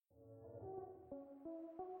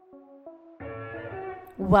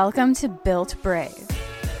Welcome to Built Brave.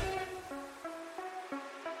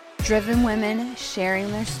 Driven women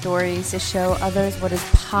sharing their stories to show others what is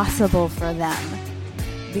possible for them,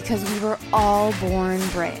 because we were all born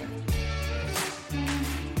brave.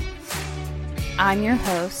 I'm your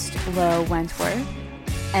host, Lo Wentworth,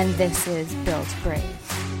 and this is Built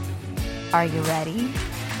Brave. Are you ready?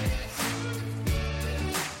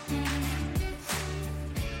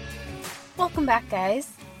 Welcome back,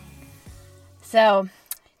 guys. So,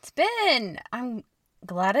 I'm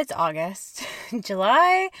glad it's August.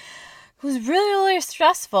 July was really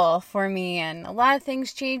stressful for me, and a lot of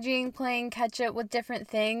things changing, playing catch up with different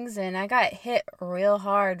things, and I got hit real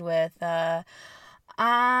hard with the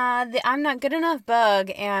I'm not good enough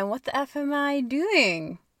bug and what the F am I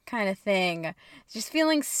doing kind of thing. Just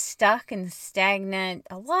feeling stuck and stagnant.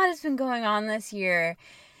 A lot has been going on this year,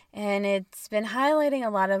 and it's been highlighting a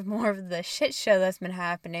lot of more of the shit show that's been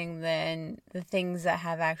happening than the things that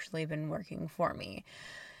have actually been working for me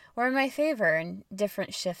or in my favor, and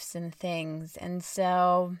different shifts and things. And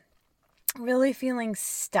so really feeling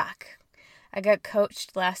stuck. I got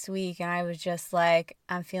coached last week, and I was just like,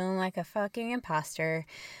 I'm feeling like a fucking imposter.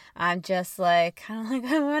 I'm just like, kind of like,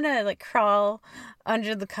 I want to like crawl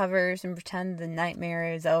under the covers and pretend the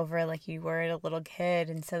nightmare is over like you were a little kid.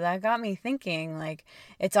 And so that got me thinking, like,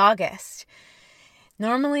 it's August.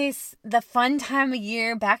 Normally it's the fun time of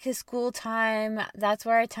year, back to school time. That's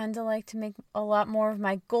where I tend to like to make a lot more of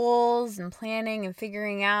my goals and planning and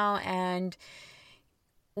figuring out and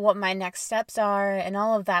what my next steps are and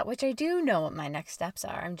all of that, which I do know what my next steps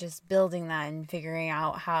are. I'm just building that and figuring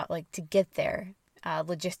out how to get there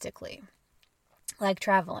logistically, like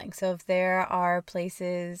traveling. So if there are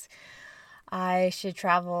places I should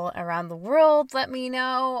travel around the world, let me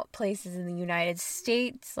know. Places in the United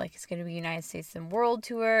States, like it's going to be United States and World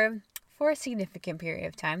Tour for a significant period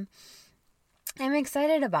of time, I'm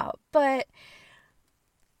excited about. But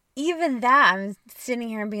even that, I'm sitting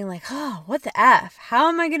here and being like, oh, what the F? How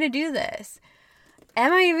am I going to do this?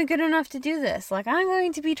 Am I even good enough to do this? Like, I'm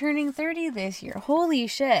going to be turning 30 this year. Holy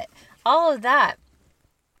shit. All of that.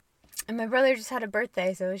 And my brother just had a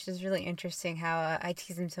birthday, so it's just really interesting how I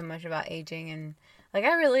tease him so much about aging. And, like,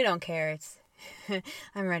 I really don't care. It's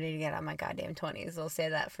I'm ready to get on my goddamn 20s. I'll say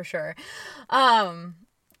that for sure.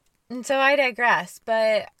 And so I digress,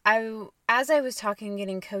 but as I was talking,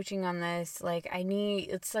 getting coaching on this, like,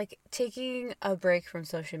 it's like taking a break from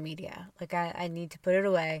social media. Like, I need to put it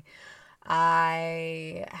away.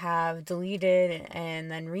 I have deleted and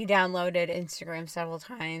then re-downloaded Instagram several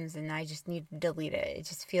times, and I just need to delete it. It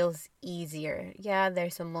just feels easier. Yeah,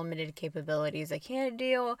 there's some limited capabilities I can't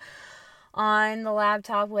do on the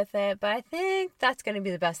laptop with it, but I think that's going to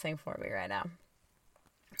be the best thing for me right now.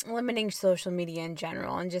 Limiting social media in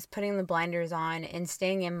general and just putting the blinders on and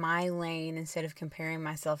staying in my lane instead of comparing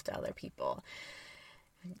myself to other people.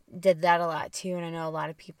 Did that a lot too, and I know a lot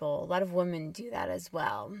of women do that as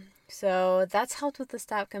well. So that's helped with the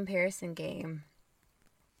stop comparison game.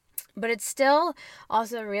 But it's still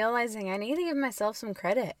also realizing I need to give myself some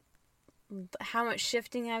credit. How much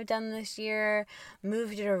shifting I've done this year,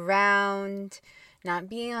 moved it around, not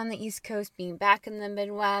being on the East Coast, being back in the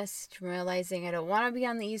Midwest, realizing I don't want to be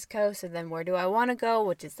on the East Coast, and then where do I want to go?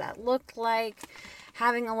 What does that look like?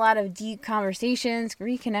 Having a lot of deep conversations,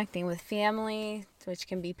 reconnecting with family, which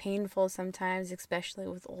can be painful sometimes, especially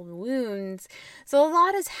with old wounds. So a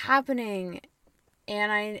lot is happening,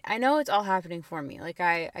 and I know it's all happening for me. Like,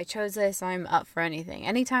 I chose this, I'm up for anything.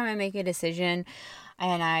 Anytime I make a decision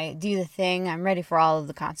and I do the thing, I'm ready for all of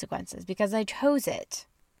the consequences because I chose it.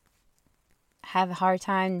 Have a hard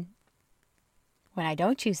time when I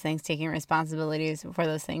don't choose things, taking responsibilities for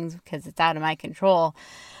those things because it's out of my control.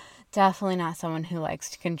 Definitely not someone who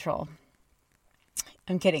likes to control.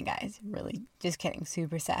 I'm kidding, guys. Really, just kidding.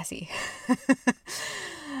 Super sassy.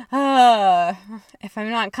 If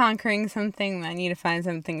I'm not conquering something, I need to find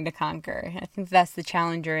something to conquer. I think that's the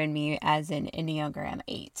challenger in me as an Enneagram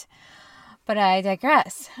 8. But I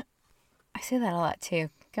digress. I say that a lot too,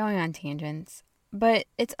 going on tangents. But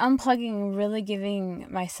it's unplugging and really giving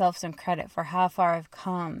myself some credit for how far I've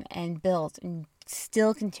come and built and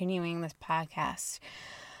still continuing this podcast.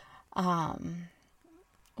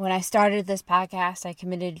 When I started this podcast, I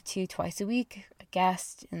committed to twice a week, a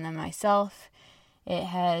guest, and then myself. It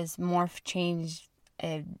has morphed, changed.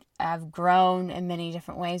 I've grown in many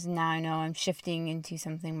different ways, and now I know I'm shifting into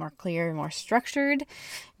something more clear, more structured. It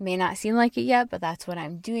may not seem like it yet, but that's what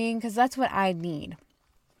I'm doing because that's what I need.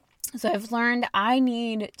 So I've learned I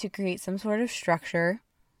need to create some sort of structure,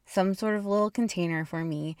 some sort of little container for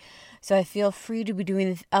me, so I feel free to be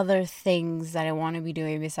doing other things that I want to be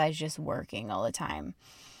doing besides just working all the time.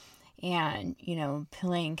 and,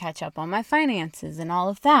 playing catch up on my finances and all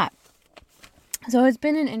of that. So it's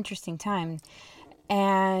been an interesting time.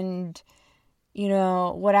 And,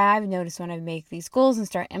 what I've noticed when I make these goals and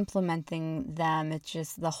start implementing them, it's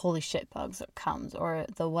just the holy shit bugs that comes, or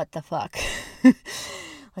the what the fuck.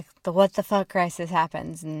 Like the what the fuck crisis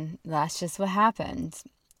happens, and that's just what happens.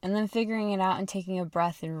 And then figuring it out and taking a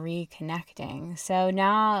breath and reconnecting. So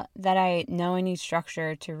now that I know I need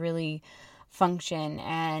structure to really function,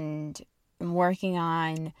 and I'm working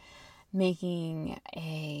on making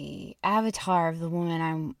a avatar of the woman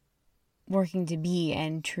I'm working to be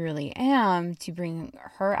and truly am, to bring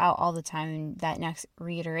her out all the time, that next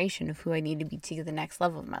reiteration of who I need to be to get the next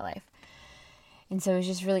level of my life. And so it's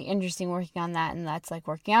just really interesting working on that, and that's like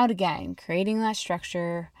working out again, creating that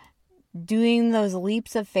structure, doing those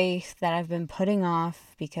leaps of faith that I've been putting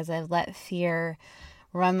off because I've let fear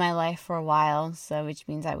run my life for a while, so which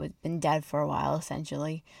means I've been dead for a while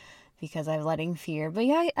essentially, because I'm letting fear. But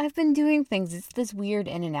yeah, I've been doing things. It's this weird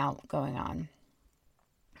in and out going on.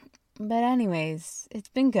 But anyways, it's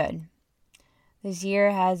been good. This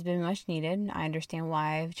year has been much needed. I understand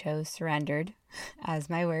why I've chose surrendered as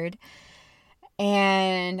my word.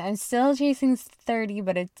 And I'm still chasing 30,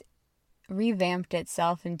 but it's revamped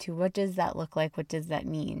itself into what does that look like? What does that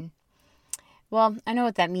mean? Well, I know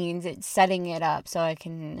what that means. It's setting it up so I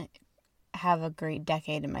can have a great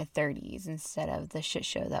decade in my 30s instead of the shit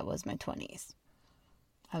show that was my 20s.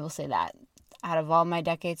 I will say that. Out of all my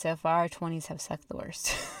decades so far, 20s have sucked the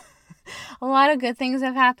worst. A lot of good things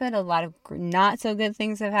have happened. A lot of not so good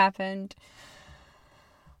things have happened.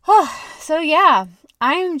 So yeah,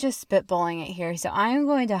 I'm just spitballing it here. So I'm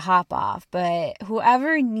going to hop off. But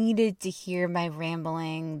whoever needed to hear my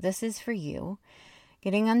rambling, this is for you.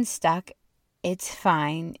 Getting unstuck, it's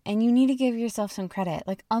fine. And you need to give yourself some credit.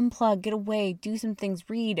 Like unplug, get away, do some things,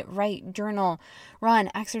 read, write, journal, run,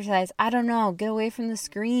 exercise. I don't know. Get away from the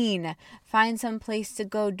screen. Find some place to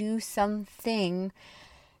go do something.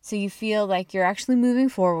 So you feel like you're actually moving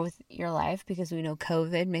forward with your life, because we know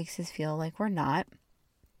COVID makes us feel like we're not.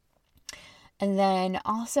 And then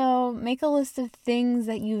also make a list of things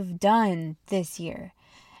that you've done this year.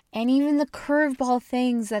 And even the curveball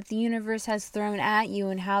things that the universe has thrown at you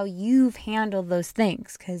and how you've handled those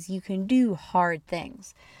things. Because you can do hard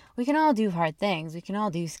things. We can all do hard things. We can all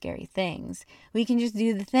do scary things. We can just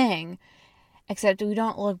do the thing. Except we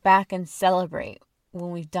don't look back and celebrate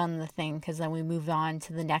when we've done the thing, because then we move on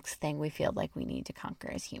to the next thing we feel like we need to conquer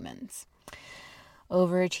as humans.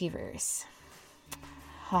 Overachievers.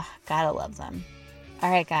 Oh, gotta love them. All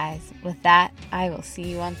right, guys. With that, I will see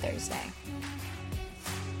you on Thursday.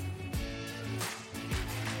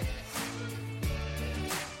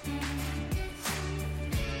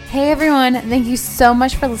 Hey everyone, thank you so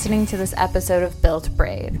much for listening to this episode of Built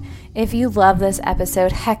Brave. If you love this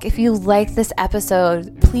episode, heck, if you like this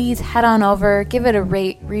episode, please head on over, give it a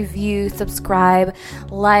rate, review, subscribe,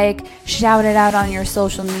 like, shout it out on your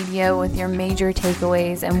social media with your major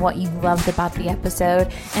takeaways and what you loved about the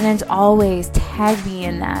episode. And as always, tag me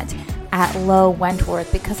in that at Lo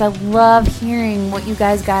Wentworth, because I love hearing what you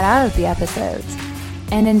guys got out of the episodes.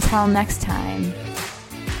 And until next time,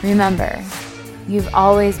 remember, you've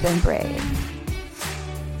always been brave.